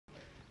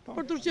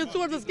Për të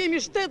shqetësuar se s'kemi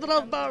shtet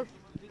radhbar.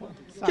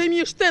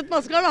 Kemi një shtet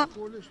maskara,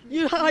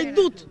 një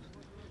hajdut.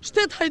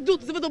 Shtet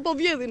hajdut, se vetëm po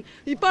vjedhin.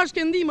 I pash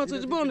kendimat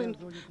që bënin,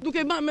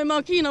 duke me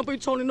makina po i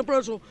çonin në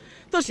prëshu.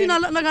 Tash na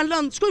kanë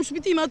lënë, shkojmë në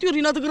shtëpi time aty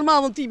rrin atë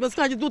gërmavën time,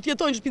 s'ka që duhet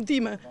jetojnë në shtëpinë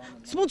time.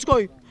 S'mund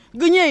shkoj.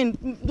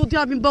 Gënjejnë, do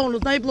t'japin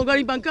bonus, na jep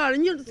llogari bankare.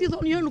 Një si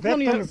thonë një herë nuk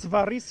thonë një herë.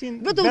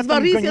 Vetëm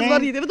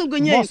zvarrisje, vetëm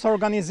gënjejnë. Mos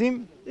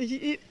organizim.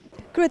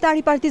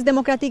 Kryetari i Partisë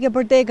Demokratike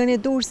për degën e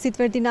Durrësit,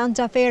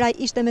 Xhaferraj,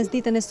 ishte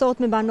mesditën e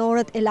sotme me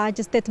banorët e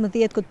lagjës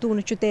 18 këtu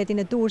në qytetin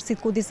e Durrësit,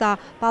 ku disa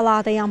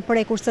pallate janë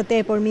prekur së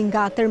tepërmi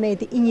nga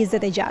tërmeti i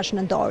 26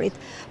 nëntorit.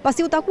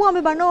 Pasi u takua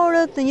me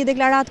banorët në një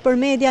deklaratë për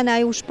media,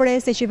 ai u shpreh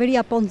se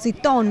qeveria po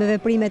nxiton me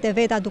veprimet e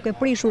veta duke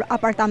prishur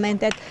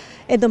apartamentet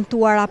e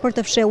dëmtuara për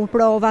të fshehur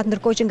provat,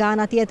 ndërkohë që nga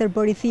ana tjetër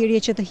bëri thirrje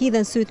që të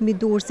hidhen syt mbi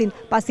Durrësin,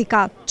 pasi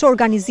ka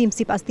çorganizim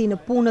sipas tij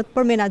në punët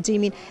për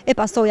menaxhimin e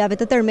pasojave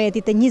të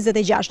tërmetit të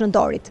 26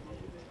 nëntorit.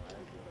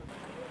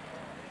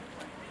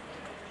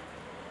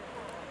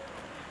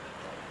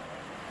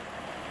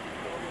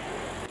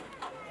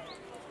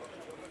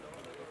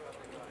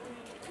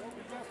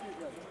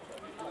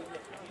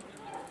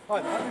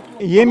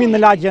 Jemi në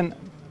lagjen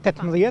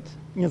 18,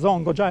 një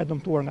zonë goxha e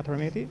dëmtuar nga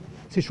tërmeti,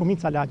 si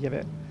shumica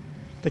lagjeve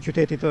të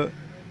qytetit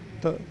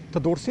të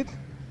Durrësit,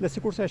 dhe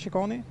sikur se e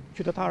shikoni,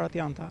 qytetarët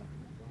janë të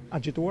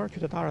agjituar,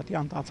 qytetarët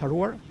janë të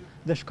acaruar,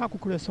 dhe shkaku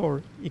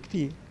kryesor i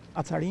këtij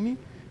acarimi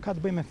ka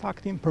të bëjë me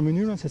faktin për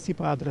mënyrën se si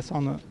po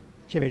adreson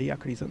qeveria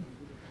krizën.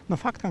 Në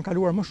fakt kanë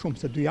kaluar më shumë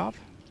se 2 javë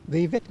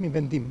dhe i vetmi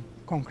vendim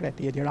konkret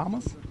i Edi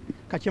Ramës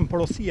ka qenë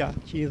porosia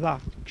që i dha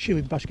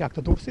Këshillit Bashkiak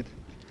të Durrësit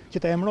që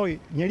të emroj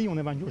njeriun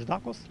Evangjush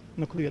Dakos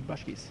në krye të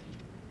bashkisë.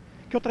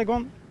 Kjo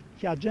tregon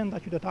që agjenda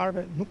e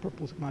qytetarëve nuk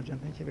përputhet me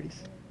agjendën e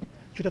qeverisë.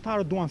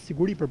 Qytetarët duan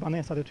siguri për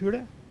banesat e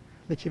tyre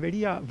dhe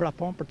qeveria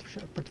vrapon për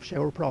të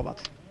fshehur provat.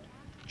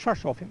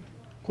 Çfarë shohim?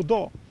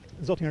 Kudo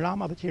zotin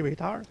Rama dhe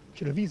qeveritar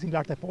që lëvizin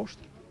lart e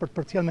poshtë për të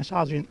përcjellë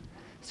mesazhin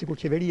sikur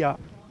qeveria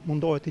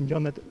mundohet të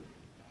ngjendet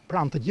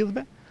pranë të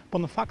gjithëve, po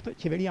në fakt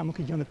qeveria nuk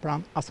i gjendet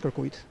pranë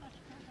askërkujt.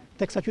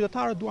 Teksa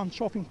qytetarët duan të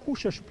shohin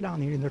kush është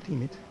plani i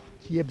rindërtimit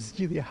që jep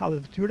zgjidhje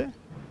hallet të tyre,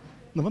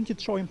 në vend që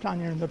të shohin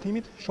planin e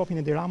rindërtimit,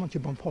 shohin Edi Ramën që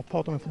bën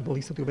foto me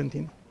futbollistët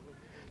juventin.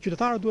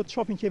 Qytetarët duhet të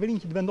shohin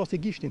qeverinë që të vendosi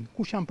gishtin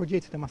kush janë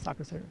përgjegjësit e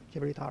masakrës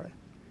qeveritare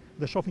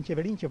dhe shohin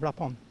qeverinë që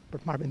vrapon për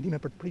të marrë vendime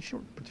për të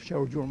prishur, për të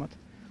fshehur gjurmët.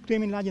 Këtu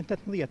jemi në lagjen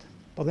 18,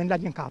 po dhe në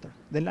lagjen 4,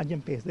 dhe në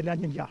lagjen 5, dhe në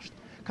lagjen 6.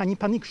 Ka një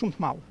panik shumë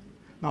të madh.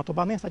 Në ato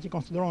banesa që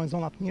konsiderohen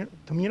zona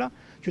të mira,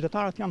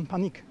 qytetarët janë në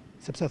panik,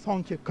 sepse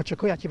thonë që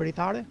KÇK-ja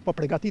qeveritare po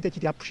përgatitet që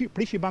t'ia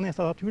prishi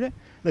banesat atyre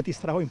dhe t'i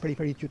strahojnë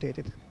periferitë të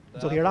qytetit.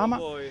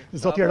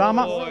 Zoti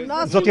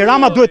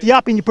Rama duhet të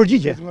japi një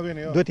përgjigje.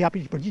 Duhet të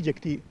japi një përgjigje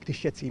këtij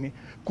shqetësimi.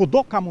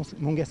 Kudo ka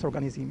mungesë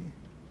organizimi,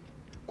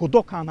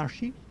 kudo ka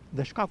anarshi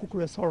dhe shkaku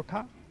kryesor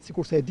ka,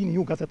 sikur se e dini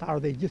ju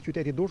gazetarët dhe i gjithë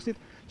qytetit Durrësit,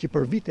 që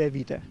për vite e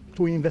vite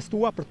këtu i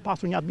investua për të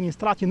pasur një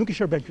administratë që nuk i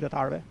shërben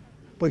qytetarëve,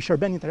 po i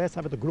shërben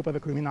interesave të grupeve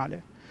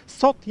kriminale.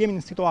 Sot jemi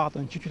në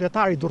situatën që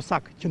qytetari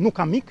durrsak që nuk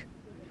ka mik,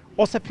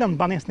 ose flan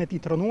banesën e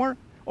tij të rënuar,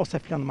 ose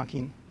flan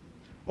makinë.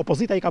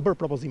 Opozita i ka bërë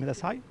propozimet e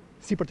saj,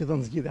 si për t'i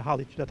dhënë zgjidhje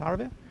hallit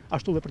qytetarëve,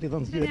 ashtu dhe për t'i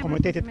dhënë zgjidhje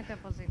komunitetit.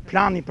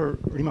 Plani për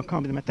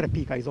rimëkëmbin me 3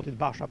 pika i zotit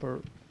Basha për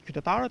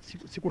qytetarët,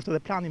 sikurse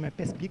edhe plani me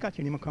 5 pika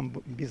që rimëkëmb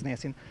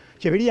biznesin.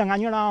 Qeveria nga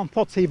njëra anë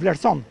thotë se i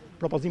vlerëson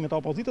propozimet e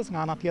opozitës,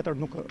 nga ana tjetër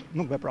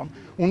nuk vepron.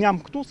 Unë jam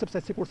këtu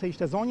sepse sikurse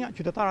ishte zonja,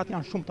 qytetarët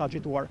janë shumë të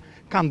agjituar.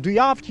 Kanë 2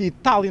 javë që i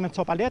tallin me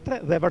copa letre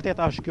dhe e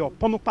vërteta është kjo.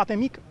 Po nuk patë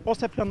mik,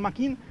 ose flan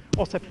makinë,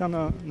 ose flan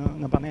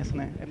në banesën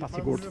e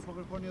pasigurt.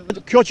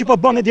 Kjo që po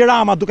bën Edi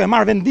Rama duke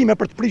marrë vendime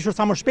për të prishur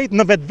sa më shpejt,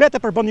 në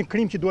vetvete përbën një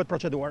krim që duhet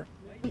proceduar.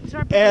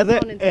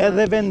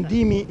 Edhe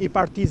vendimi i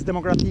Partisë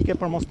Demokratike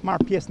për mos të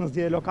marrë pjesë në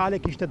zgjedhje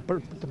lokale kishte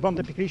të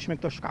bënte pikërisht me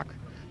këtë shkak,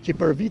 që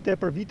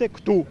për vite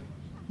këtu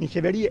një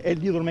qeveri e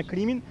lidhur me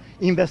krimin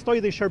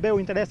investoi dhe i shërbeu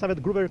interesave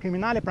të grupeve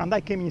kriminale,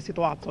 prandaj kemi një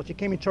situatë sot që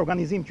kemi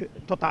çorganizim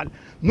total.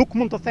 Nuk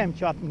mund të them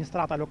që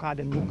administrata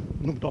lokale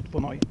nuk do të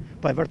punojë,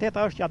 po e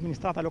vërteta është që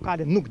administrata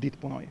lokale nuk di të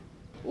punojë.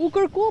 U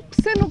kërku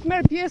pse nuk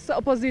merr pjesë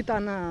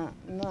opozita në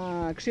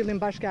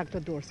Këshillin Bashkiak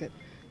të Durrësit.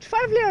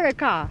 Çfarë vlerë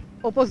ka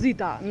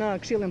opozita në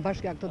Këshillin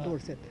Bashkiak të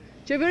Durrësit?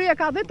 Qeveria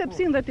ka dhe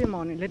tepsin dhe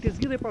timonin, le t'i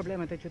zgjidhë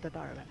problemet e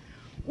qytetarëve.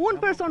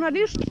 Unë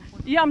personalisht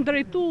jam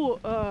drejtu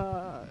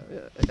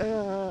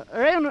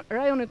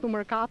rajonit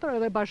numër 4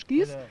 edhe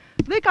bashkisë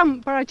dhe kam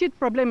paraqit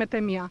problemet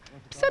e mia.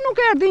 Pse nuk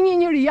erdhi një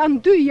njeri,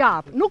 janë 2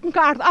 javë, nuk më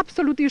ka ardhur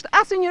absolutisht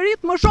asnjëri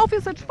të më shofi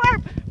se çfarë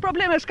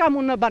probleme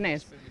kam unë në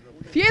banesë.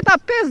 Fjeta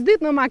 5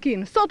 ditë në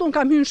makinë, sot unë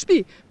kam hyrë në shtëpi,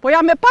 po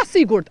jam e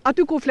pasigurt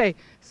aty ku flej,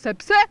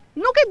 sepse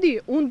nuk e di,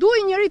 unë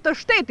duaj njëri të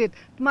shtetit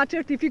të ma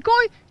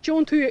certifikoj që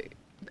unë të hyj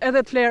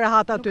edhe të flerë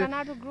rehat aty.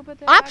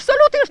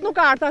 Absolutisht nuk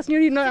ka ardhur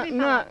asnjëri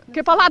në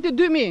ke pallati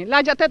 2000,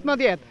 lagja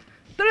 18,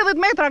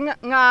 30 metra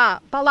nga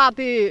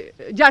pallati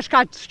 6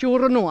 kaq që u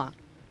rënua.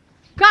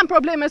 Kam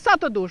probleme sa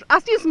të dush,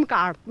 asnjë s'm ka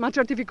ardhur, ma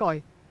certifikoj.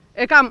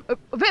 E kam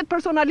vetë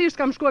personalisht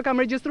kam shkuar, kam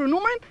regjistruar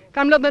numrin,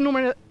 kam lënë dhe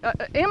numrin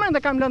emrin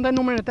dhe kam lënë dhe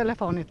numrin e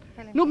telefonit.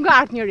 Nuk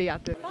nga ardh njëri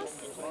aty.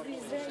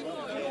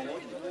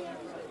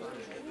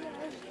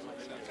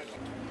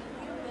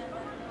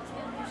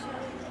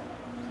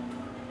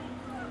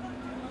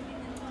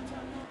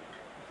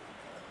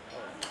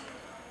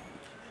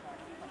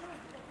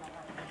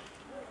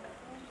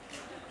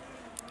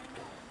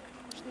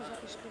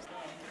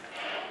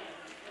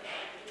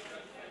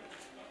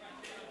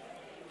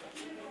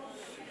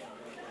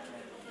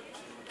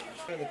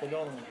 Shpende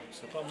kolonën,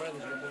 se pa mredë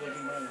që në përdo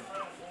të mredë.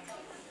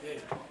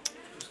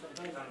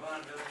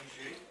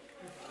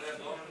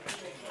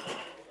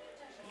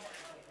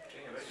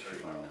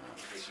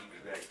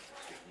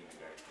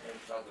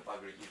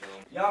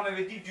 Ja me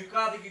vetim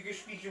gjykati kë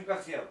shpi që më ka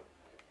sjellë.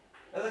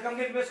 Edhe kam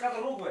ngellë mes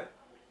 4 rrugëve.